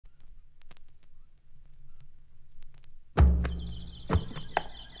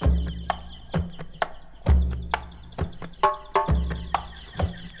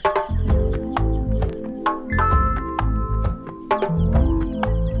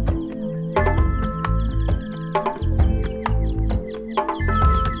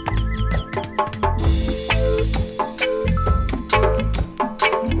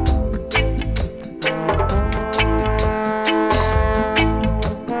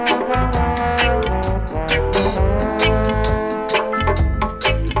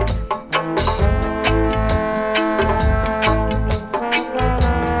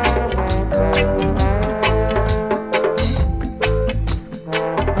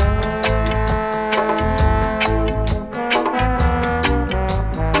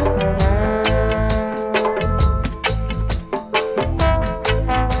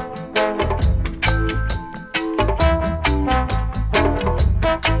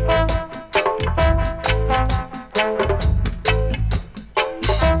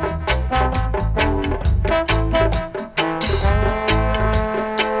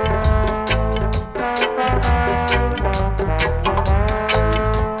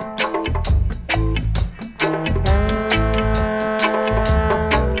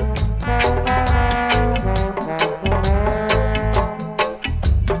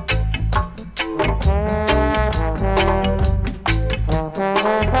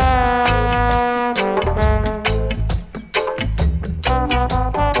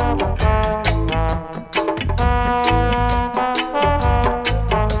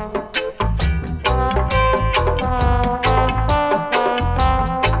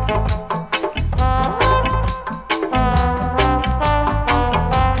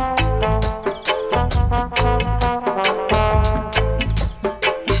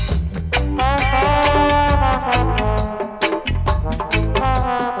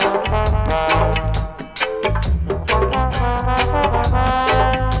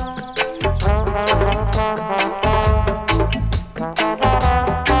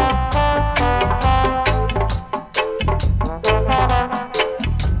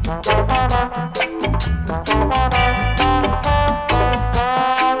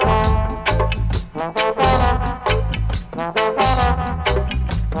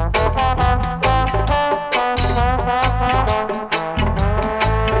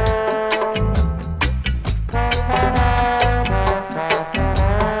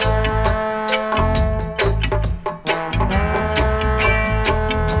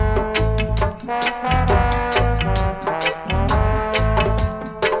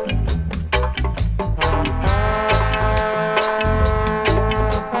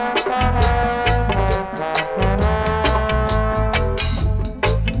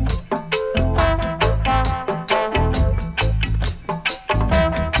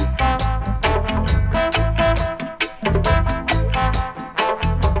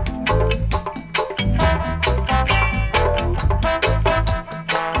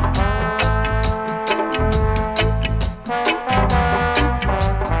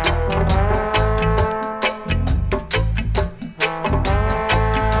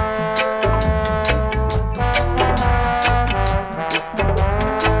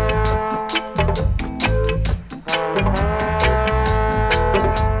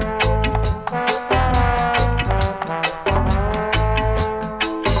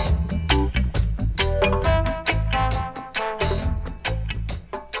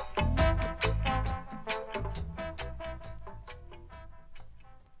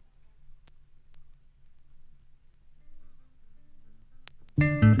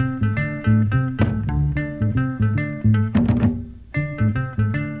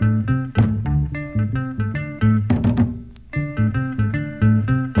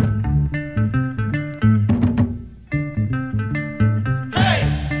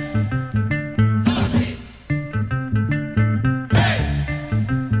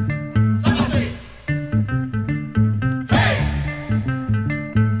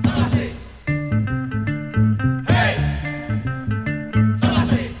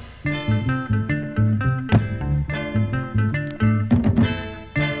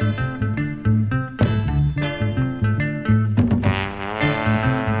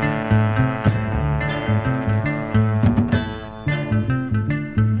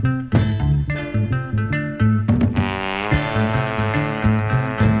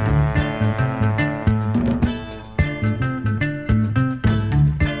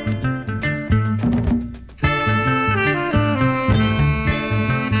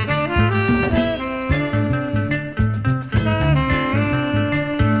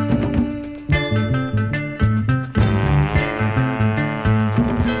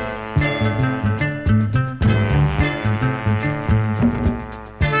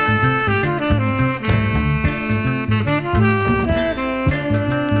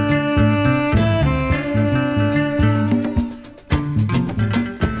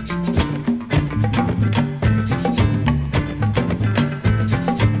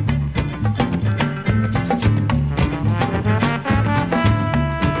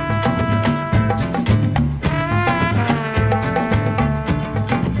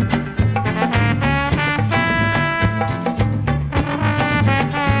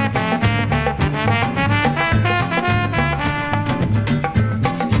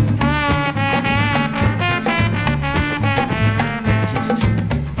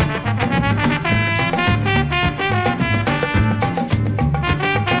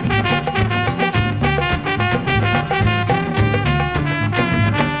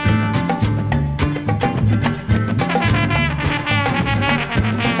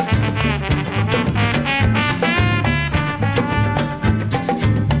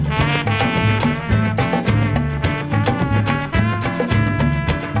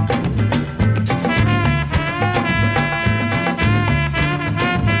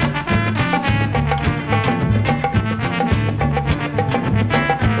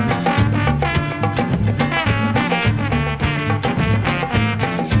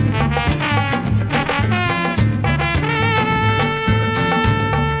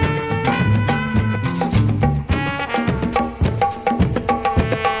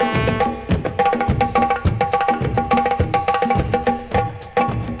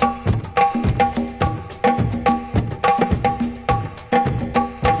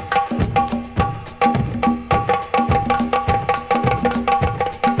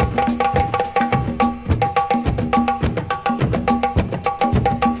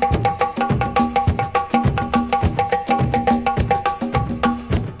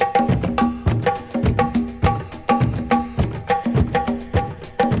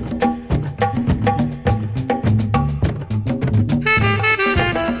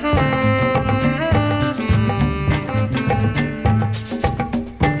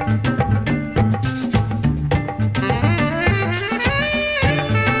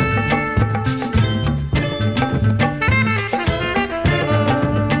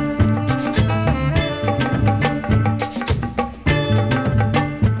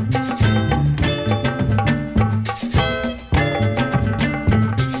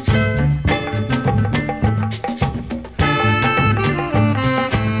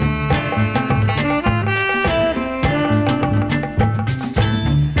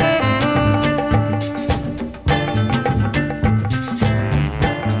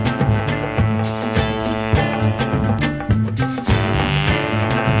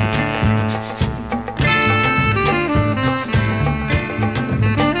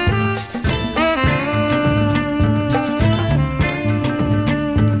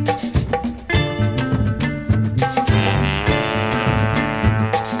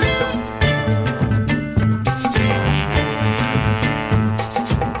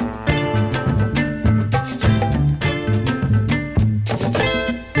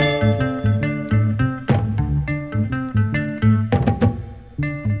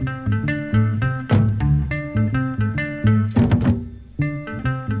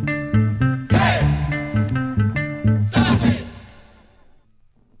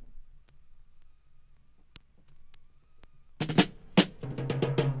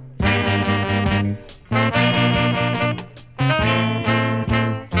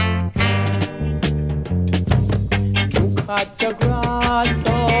at the grass,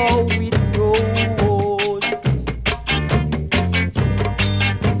 how it grows.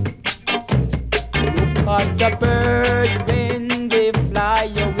 Look at the birds when they fly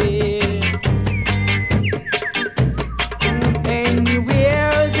away.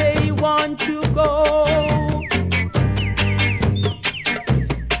 Anywhere they want to go.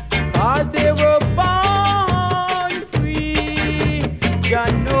 'Cause they were born free. You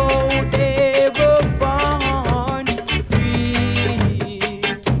know they were born free.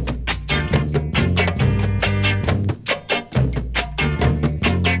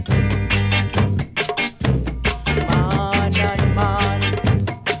 Man and man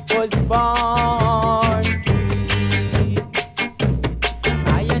was born free.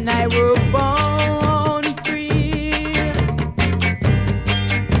 I and I were born free.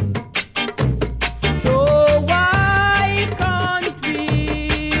 So why can't we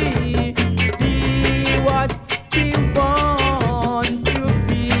be what we want to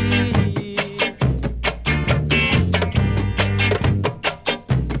be?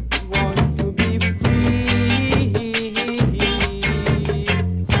 We want to be free.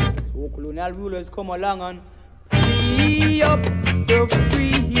 So colonial rulers come along and free up the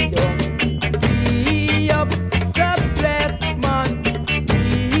freedom. Free up the black man.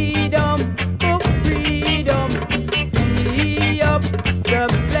 Freedom for freedom. Free up the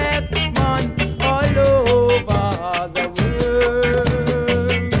black man all over the world.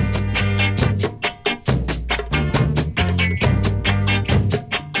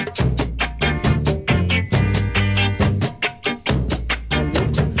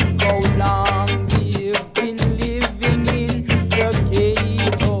 How long we've been living in the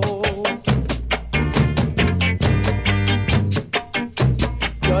ghetto.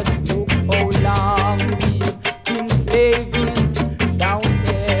 Just look how long we've been slaving down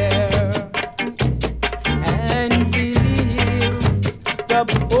there. And we live the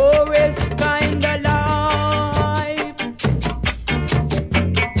poorest kind of life.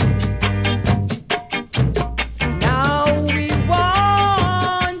 Now we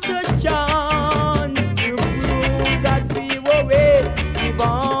want a chance to prove that we were really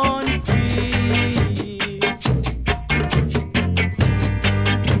born free.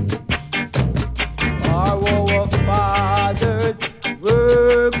 Our fathers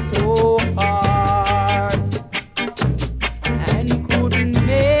worked so hard and couldn't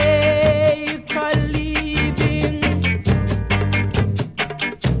make a living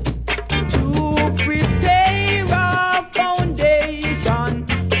to prepare our foundation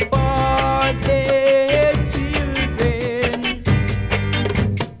for their children.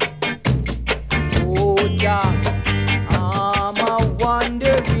 So Jah, I'm a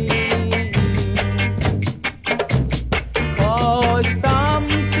wondering, 'cause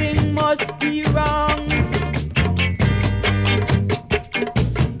something must be wrong.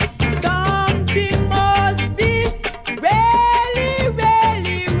 Something must be really,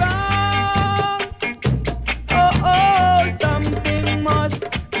 really wrong. Oh, something must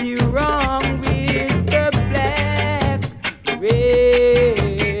be wrong with the black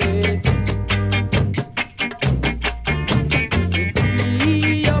race.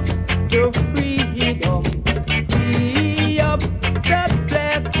 Free up the freedom. Free up the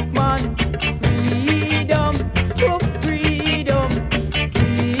black man. Freedom for freedom.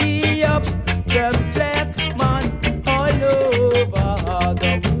 Free up the black man all over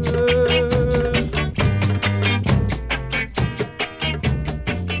the world.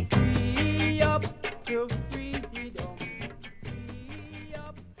 Free up the freedom. Free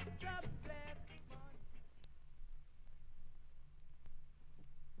up the black man.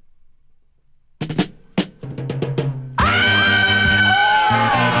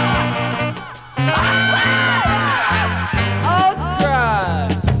 Outcry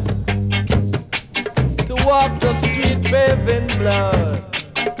to walk the street bathed in blood,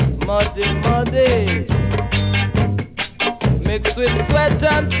 muddy, muddy, mixed with sweat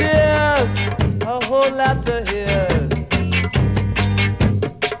and tears, a whole lot of years.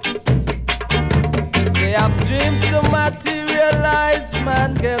 Say I've dreams to materialize,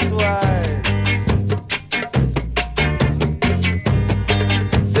 man, get wise.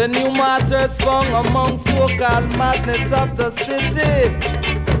 The new martyrs swung among so-called madness of the city.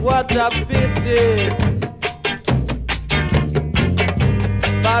 What a pity.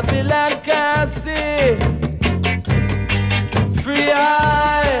 Babylon can't see. Free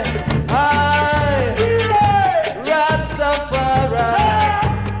high, Rastafari.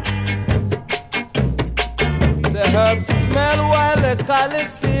 The herbs smell while the Collie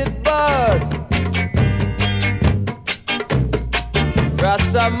seed buzz.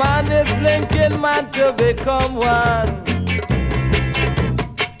 Rasta man is linking man to become one.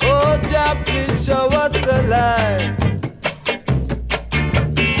 Oh, Jah, please show us the light.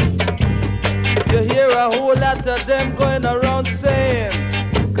 You hear a whole lot of them going around saying,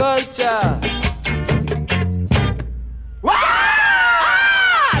 culture.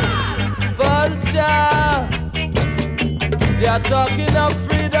 Vulture. They are talking of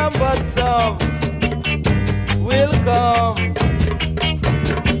freedom, but some will come.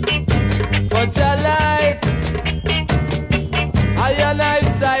 But Jah Light, I and I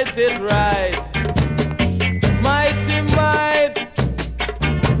sight it right. Mighty might,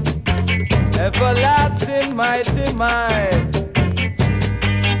 everlasting mighty might.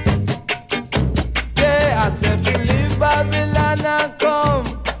 Yeah, I said to leave Babylon and come.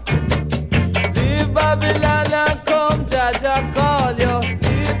 Leave Babylon and come, Jah Jah call you.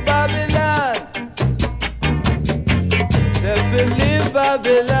 Leave Babylon. Said to leave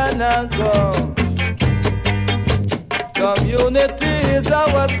Babylon and come. Community is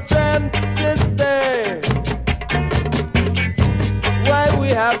our strength this day. Why we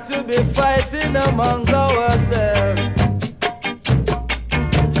have to be fighting among ourselves?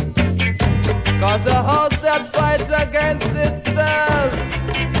 Cause a house that fights against itself,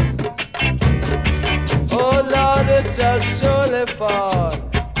 oh Lord, it shall surely fall.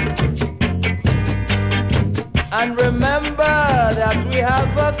 And remember that we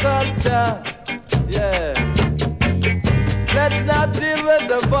have a culture, yeah. Let's not deal with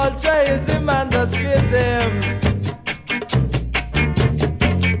the vultureism and the schism.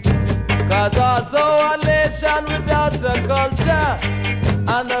 Cause also a nation without a culture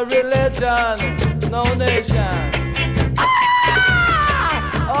and a religion, no nation.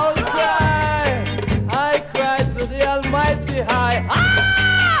 Outcry, I cry to the Almighty High.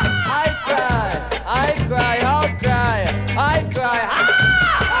 I cry, outcry, I cry,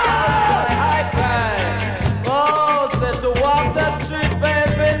 I cry. Oh, said to walk the street,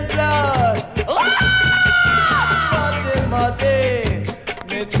 baby, in blood. Muddy,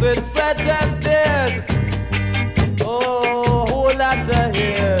 mixed with sweat and tears. Oh, whole lot of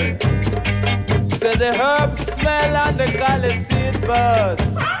hairs. Say the herbs smell and the Collie seed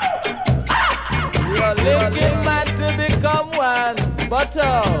burst. You're linking man to become one, but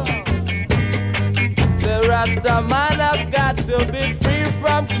oh, say Rasta man have got to be free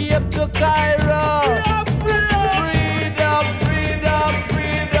from Cape to Cairo. Freedom, freedom,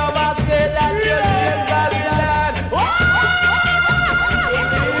 freedom. I say that you live Babylon.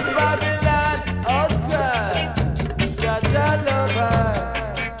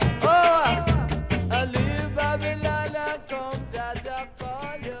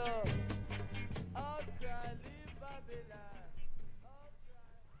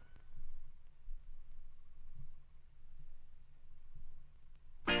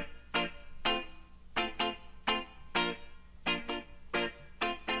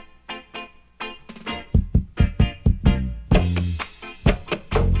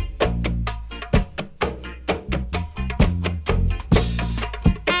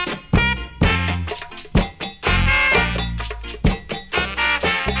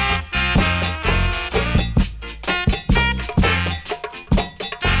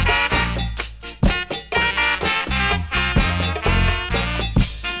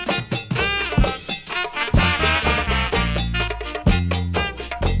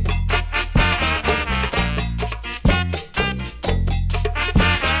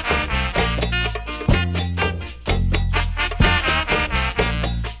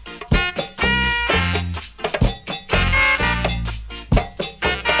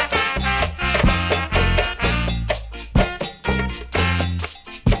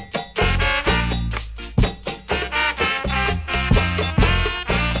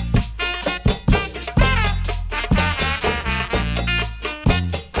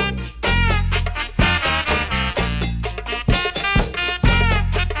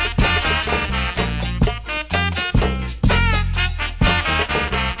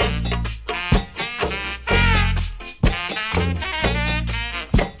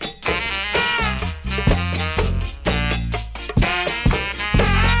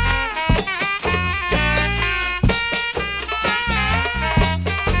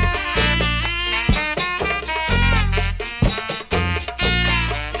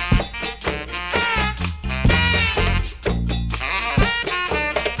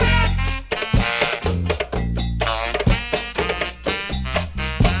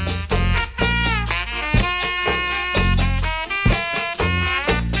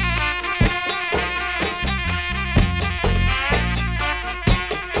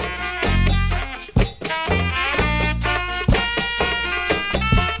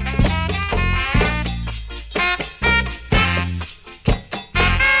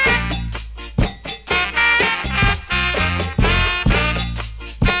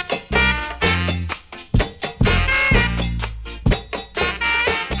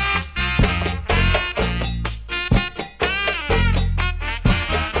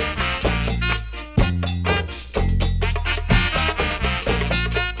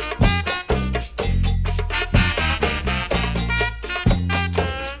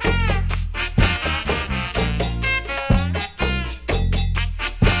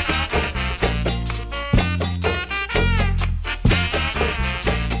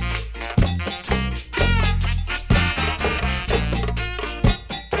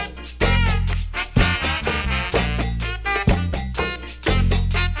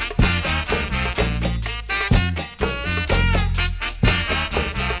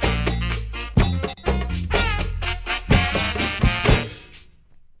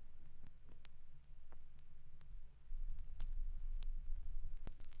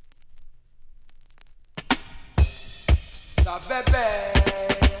 Sabebe.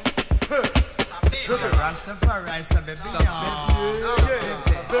 Rastafari, Sabebe.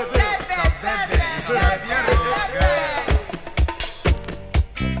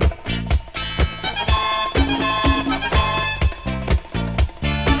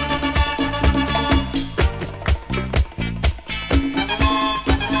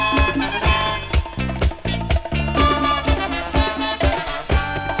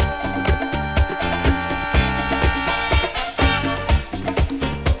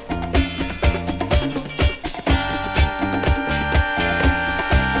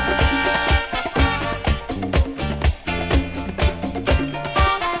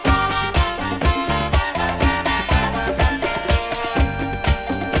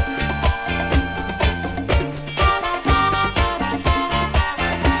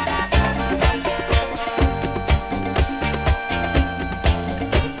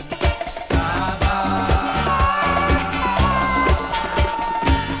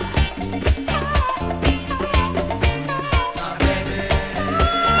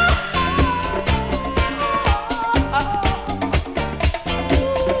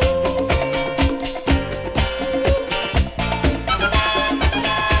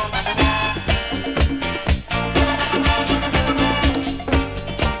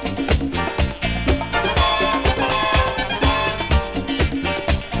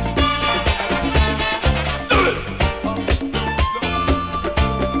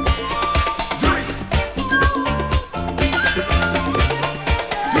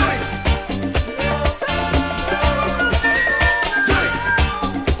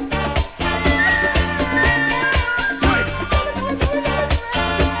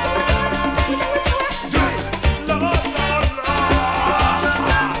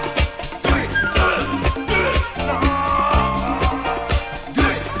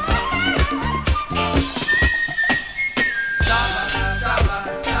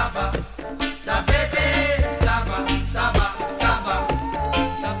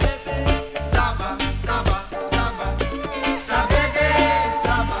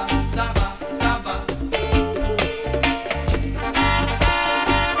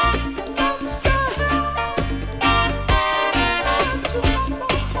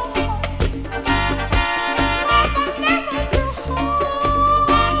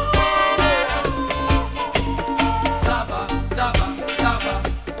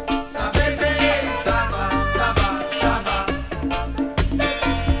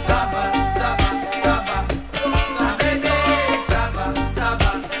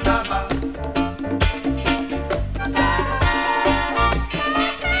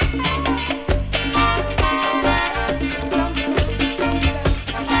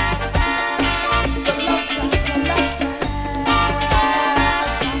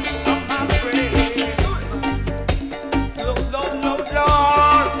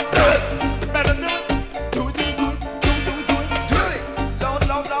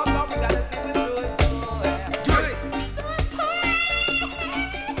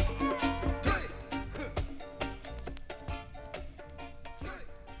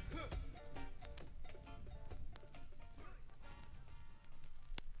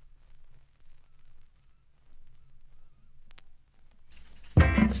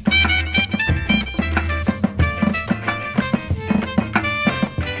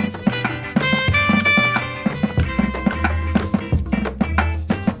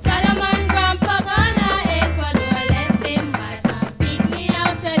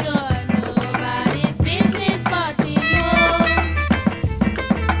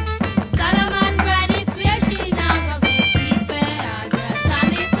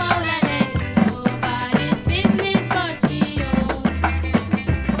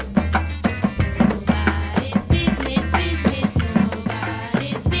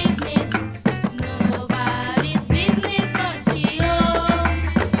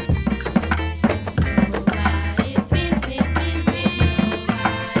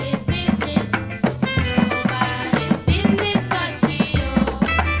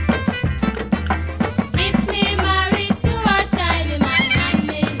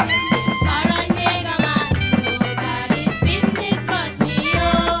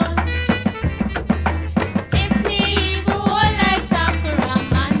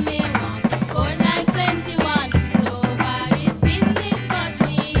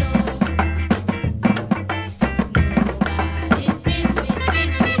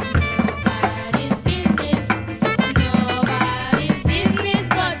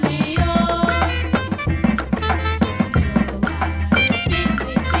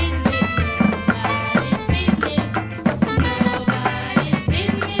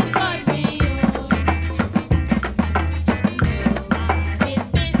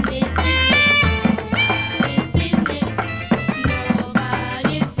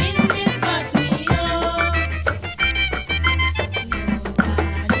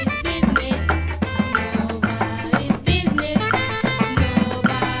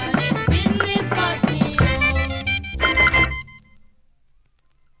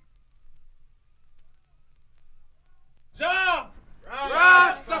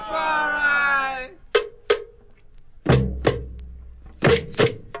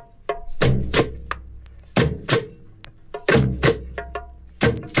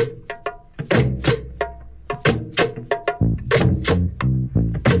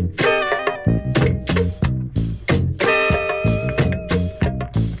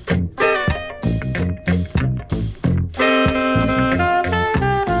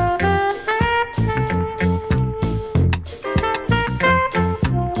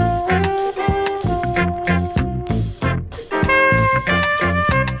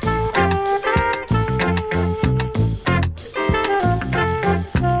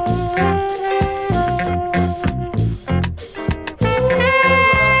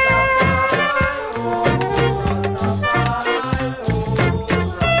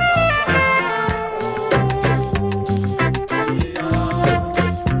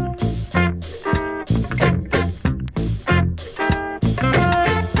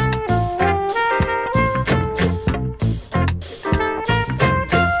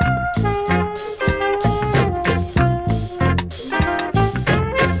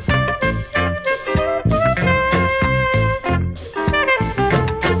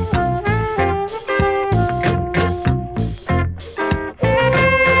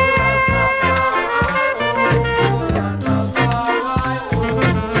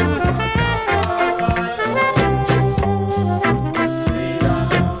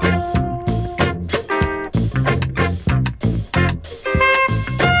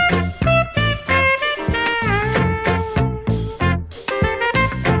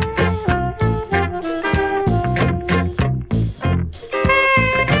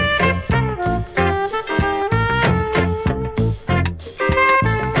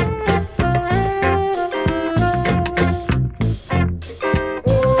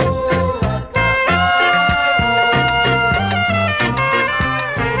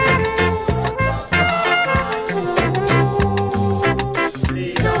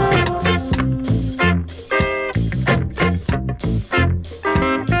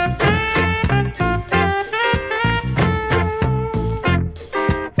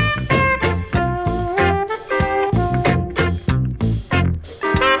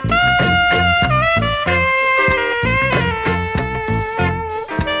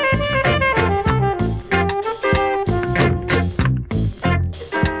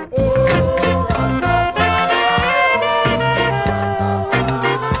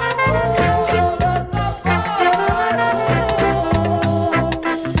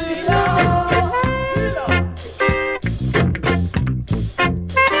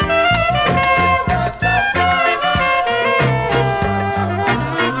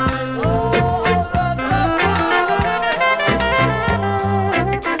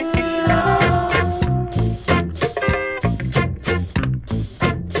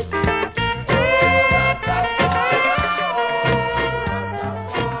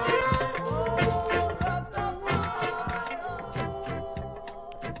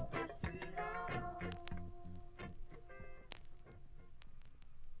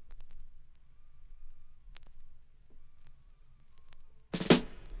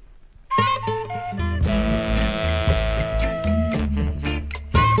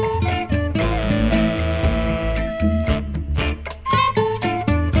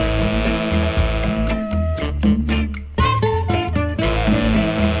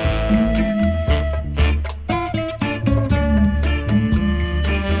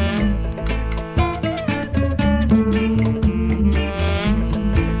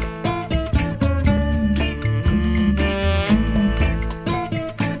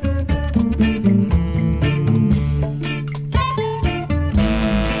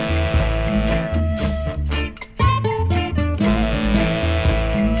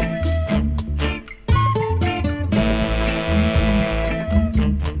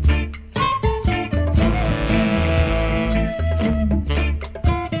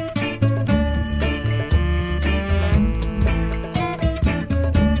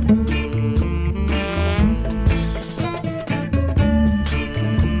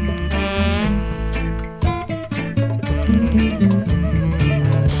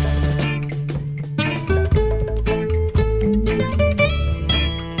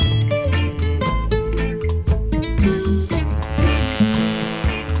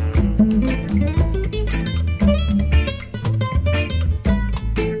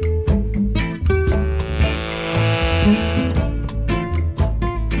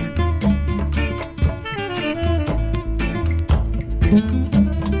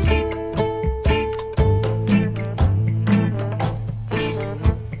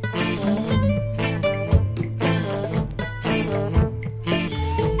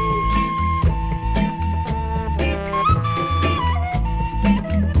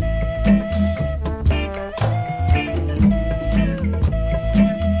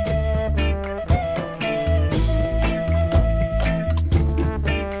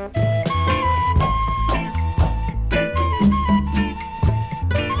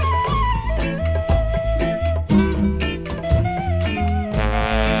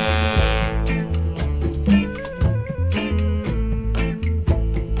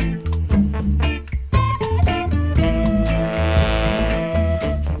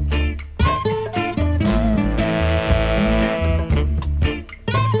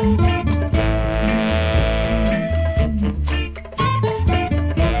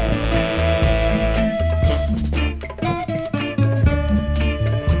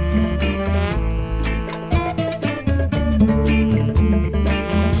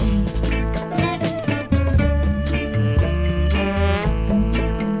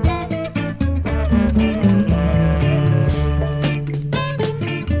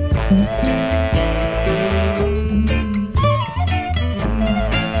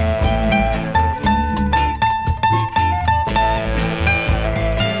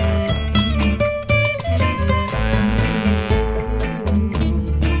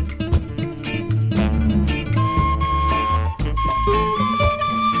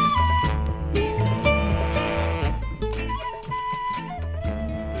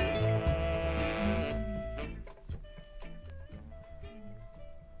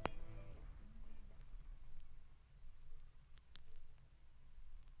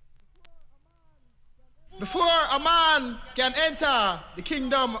 before a man can enter the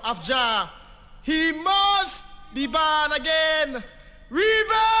kingdom of Jah, he must be born again.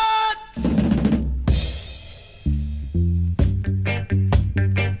 Rebirth!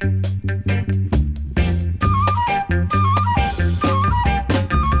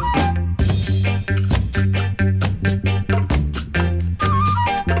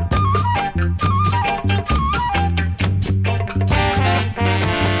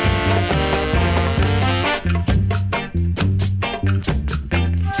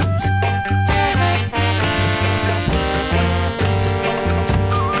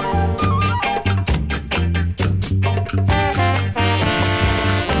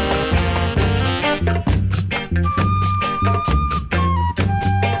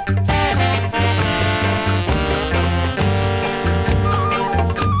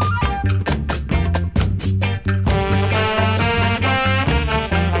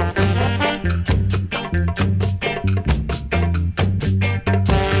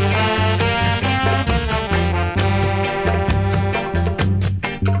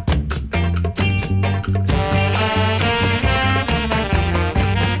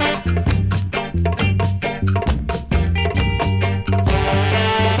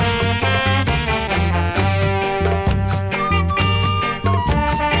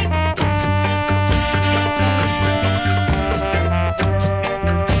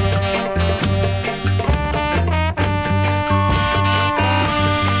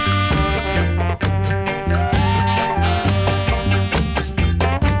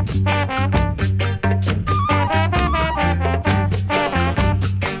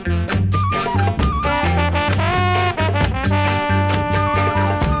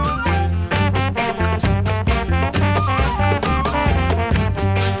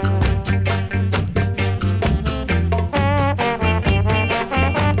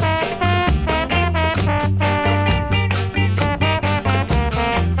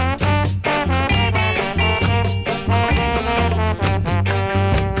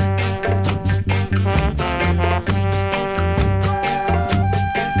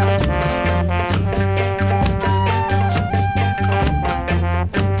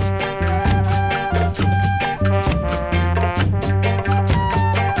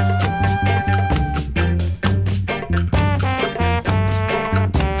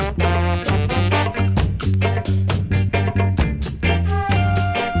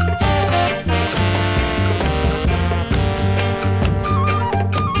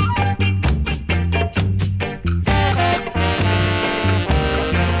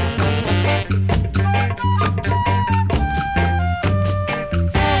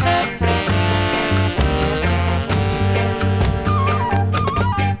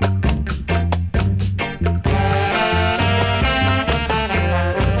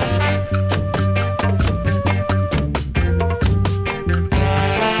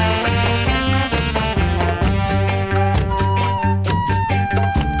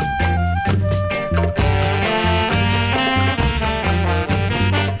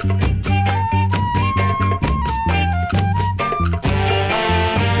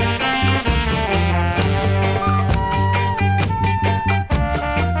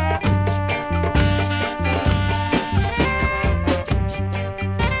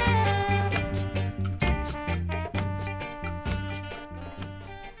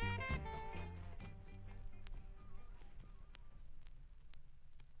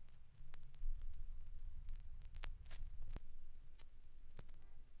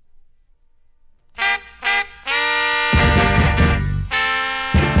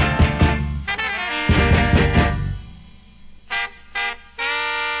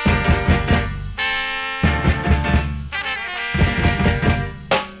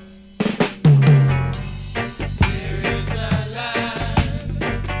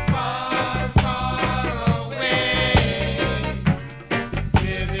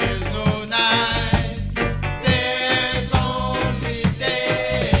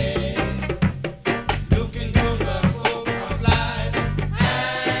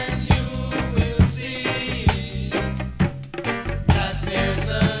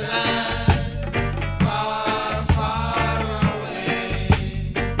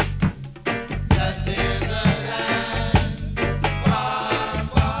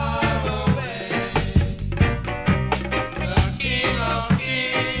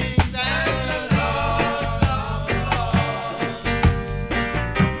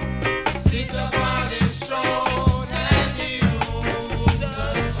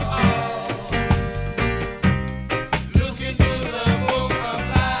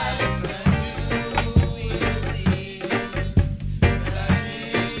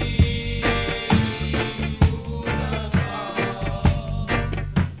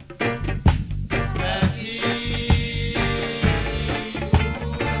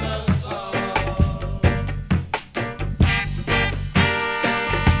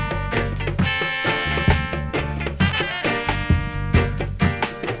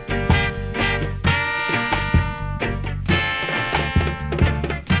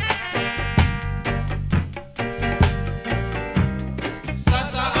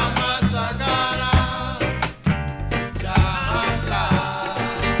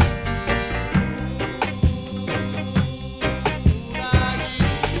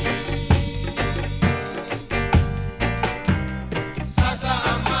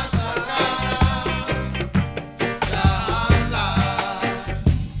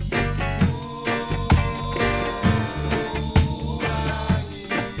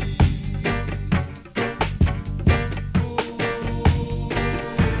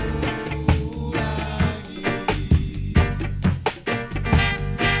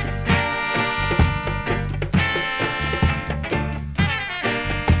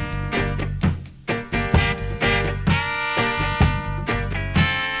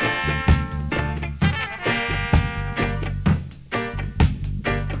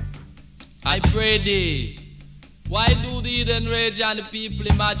 pray thee, why do the heathen rage and the people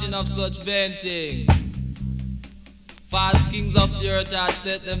imagine of such vain things? False kings of the earth had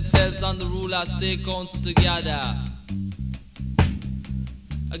set themselves and the rulers take counsel together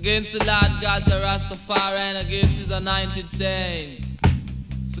against the Lord God, the Rastafari, and against his anointed saints.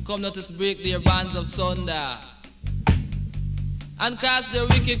 So come let us break their bands of sunder and cast their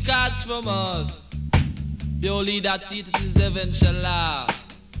wicked cards from us. The only that seated in heaven shall laugh.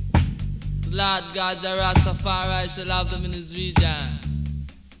 The Lord God, the Rastafari, shall have them in his region.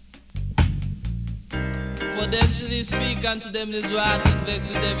 For then shall he speak unto them in his wrath, and vex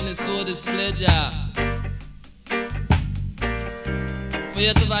them in his sore displeasure. For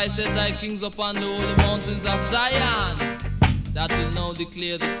yet have I set thy kings upon the holy mountains of Zion, that will now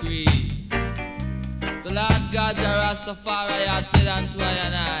declare the decree. The Lord God, the Rastafari, hath said unto I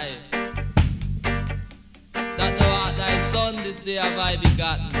and I, that thou art thy son, this day have I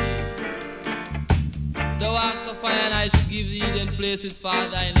begotten thee. Thou asked of I and I should give thee Eden places for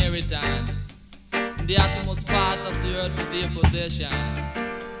thy inheritance, in the uttermost part of the earth for their possessions.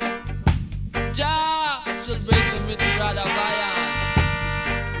 Jah shall break them with the rod of iron.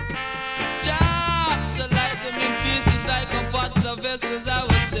 Jah shall light them in pieces like a bottle of vessels, I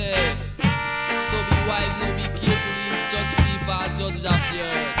would say. So be wise, no be careful, he instructs thee for judges of the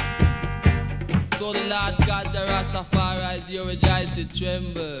earth. So the Lord God, the Rastafari, you rejoice, it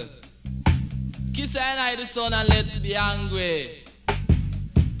tremble. Kiss I and I the sun and let's be angry.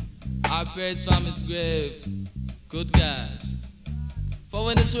 Our prayers from his grave, good gosh. For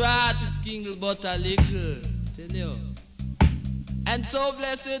when it's right, it's kingle but a little, tell you. And so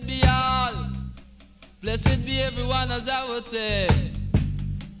blessed be all, blessed be everyone, as I would say.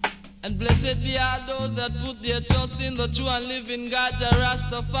 And blessed be all those that put their trust in the true and living God, the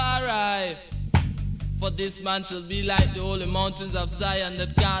Rastafari. For this man shall be like the holy mountains of Zion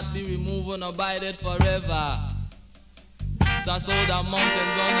that can't be removed and abided forever. So the mountain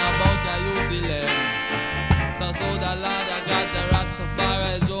gone about Jerusalem. So the Lord of God, the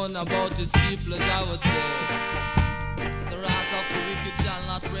Rastafari, is on about his people, as I would say. The wrath of the wicked shall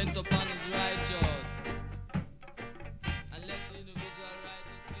not rent upon his righteous. And let the individual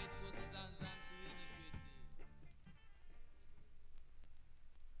righteous get put his hands unto iniquity.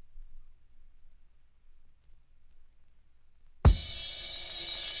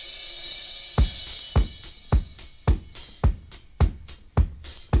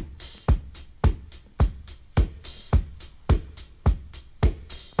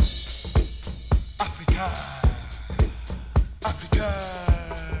 Africa.